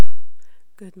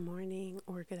Good morning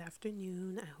or good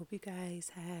afternoon. I hope you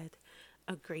guys had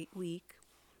a great week.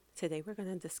 Today we're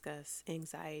going to discuss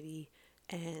anxiety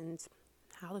and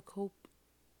how to cope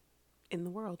in the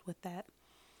world with that.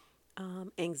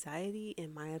 Anxiety,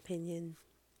 in my opinion,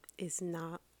 is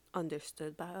not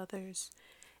understood by others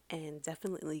and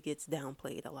definitely gets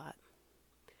downplayed a lot.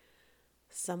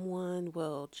 Someone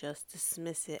will just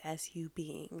dismiss it as you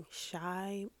being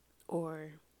shy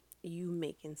or you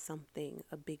making something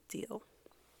a big deal.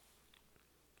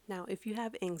 Now, if you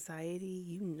have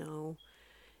anxiety,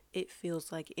 it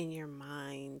feels like in your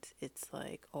mind, it's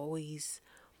like always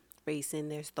racing.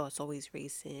 There's thoughts always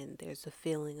racing. There's a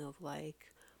feeling of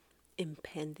like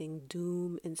impending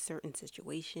doom in certain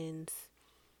situations.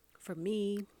 For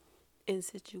me, in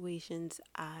situations,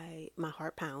 my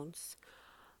heart pounds,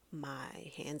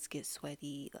 my hands get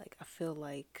sweaty. Like I feel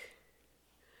like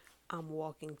I'm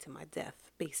walking to my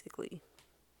death, basically.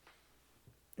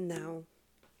 Now,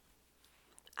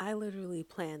 I literally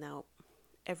plan out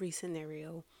every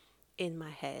scenario in my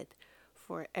head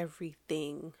for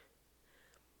everything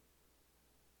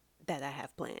that I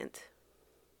have planned.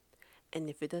 And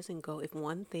if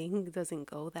one thing doesn't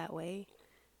go that way,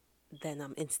 then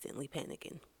I'm instantly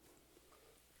panicking.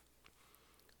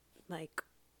 Like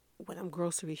when I'm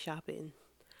grocery shopping,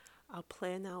 I'll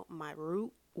plan out my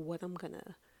route, what I'm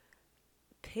gonna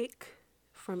pick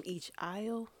from each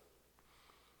aisle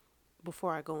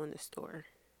before I go in the store.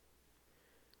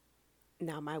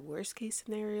 Now, my worst case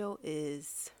scenario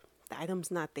is the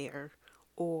item's not there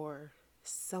or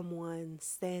someone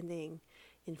standing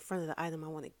in front of the item I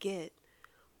want to get,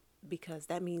 because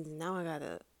that means now I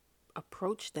gotta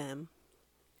approach them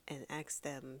and ask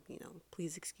them,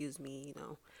 please excuse me,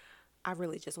 I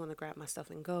really just want to grab my stuff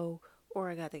and go,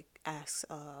 or I gotta ask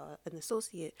an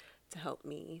associate to help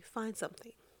me find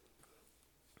something.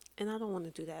 And I don't want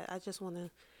to do that. I just want to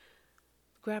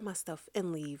grab my stuff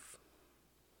and leave.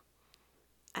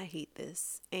 I hate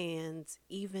this. And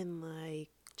even like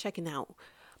checking out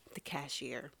the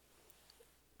cashier,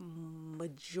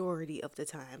 majority of the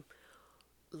time,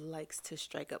 likes to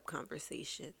strike up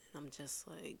conversation. I'm just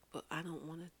like, but I don't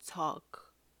want to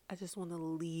talk. I just want to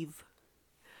leave.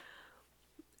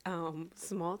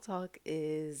 Small talk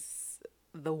is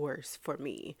the worst for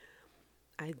me.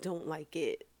 I don't like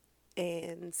it.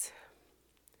 And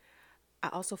I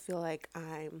also feel like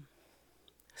I'm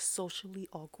socially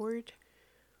awkward.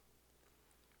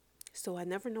 So I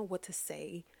never know what to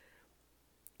say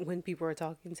when people are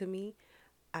talking to me.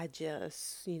 I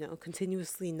just,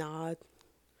 continuously nod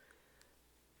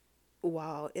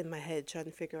while in my head trying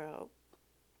to figure out,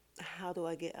 how do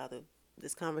I get out of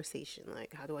this conversation?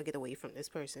 Like, how do I get away from this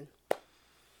person?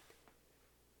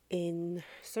 In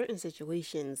certain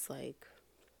situations, like,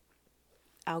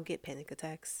 I'll get panic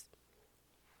attacks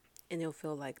and it'll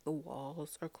feel like the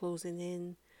walls are closing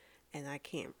in and I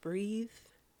can't breathe.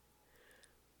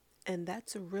 And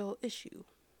that's a real issue.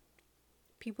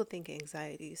 People think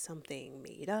anxiety is something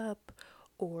made up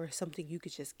or something you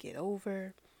could just get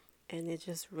over, and it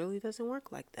just really doesn't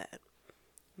work like that.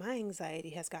 My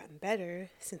anxiety has gotten better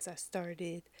since I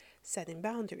started setting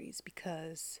boundaries,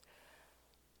 because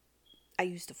I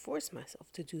used to force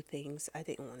myself to do things I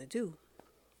didn't want to do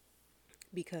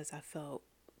because I felt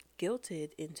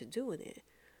guilted into doing it.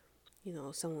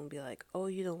 Someone would be like, oh,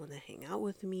 you don't want to hang out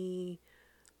with me,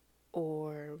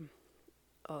 or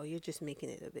oh, you're just making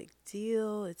it a big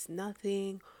deal. It's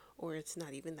nothing, or it's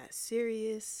not even that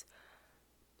serious.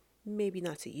 Maybe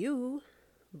not to you,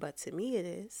 but to me it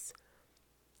is.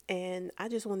 And I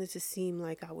just wanted to seem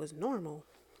like I was normal.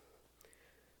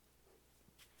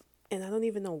 And I don't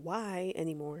even know why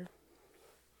anymore,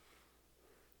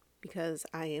 because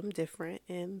I am different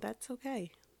and that's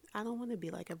okay. I don't want to be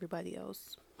like everybody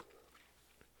else.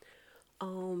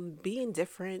 Being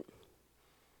different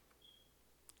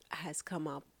has come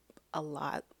up a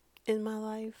lot in my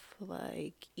life.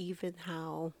 Like, even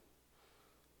how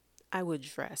I would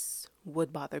dress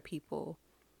would bother people,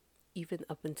 even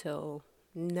up until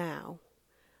now.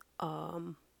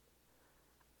 I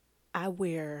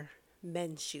wear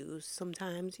men's shoes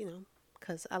sometimes,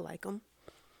 because I like them.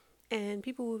 And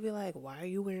people will be like, why are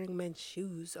you wearing men's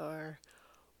shoes? Or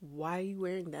why are you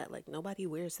wearing that? Like, nobody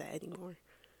wears that anymore.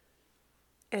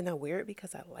 And I wear it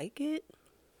because I like it.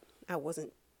 I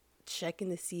wasn't checking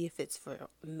to see if it's for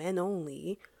men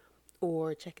only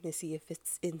or checking to see if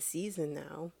it's in season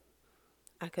now.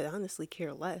 I could honestly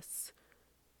care less.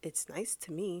 It's nice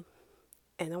to me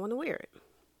and I want to wear it.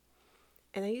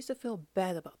 And I used to feel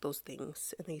bad about those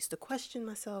things. And I used to question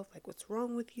myself, like, what's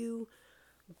wrong with you?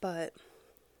 But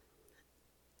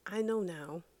I know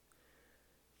now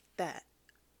that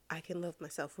I can love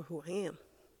myself for who I am.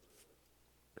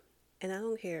 And I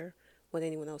don't care what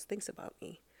anyone else thinks about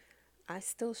me. I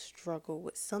still struggle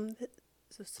with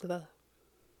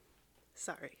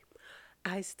sorry.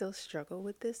 I still struggle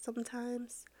with this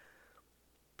sometimes,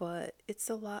 but it's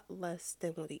a lot less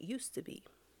than what it used to be.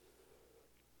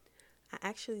 I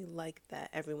actually like that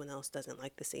everyone else doesn't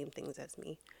like the same things as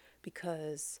me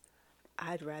because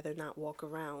I'd rather not walk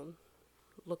around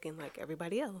looking like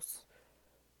everybody else.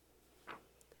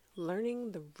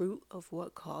 Learning the root of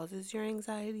what causes your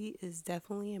anxiety is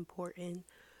definitely important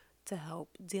to help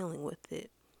dealing with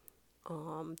it.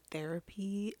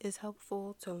 Therapy is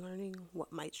helpful to learning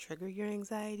what might trigger your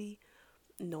anxiety.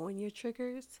 Knowing your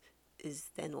triggers is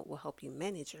then what will help you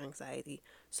manage your anxiety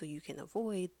so you can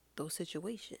avoid those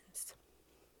situations.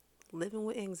 Living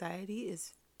with anxiety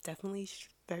is definitely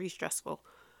very stressful,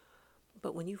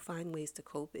 but when you find ways to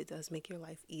cope, it does make your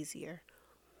life easier.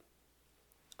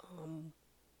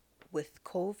 With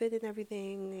COVID and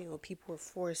everything, people were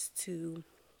forced to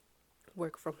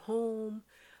work from home.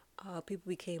 People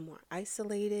became more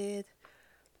isolated.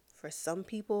 For some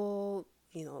people,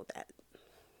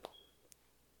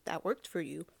 that worked for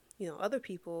you. Other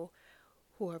people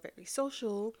who are very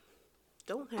social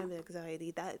don't have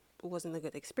anxiety. That wasn't a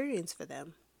good experience for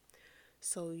them.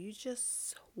 So you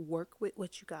just work with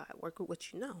what you got, work with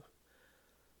what you know.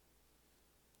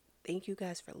 Thank you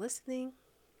guys for listening,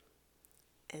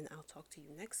 and I'll talk to you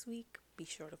next week. Be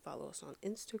sure to follow us on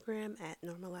Instagram at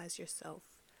Normalize Yourself.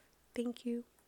 Thank you.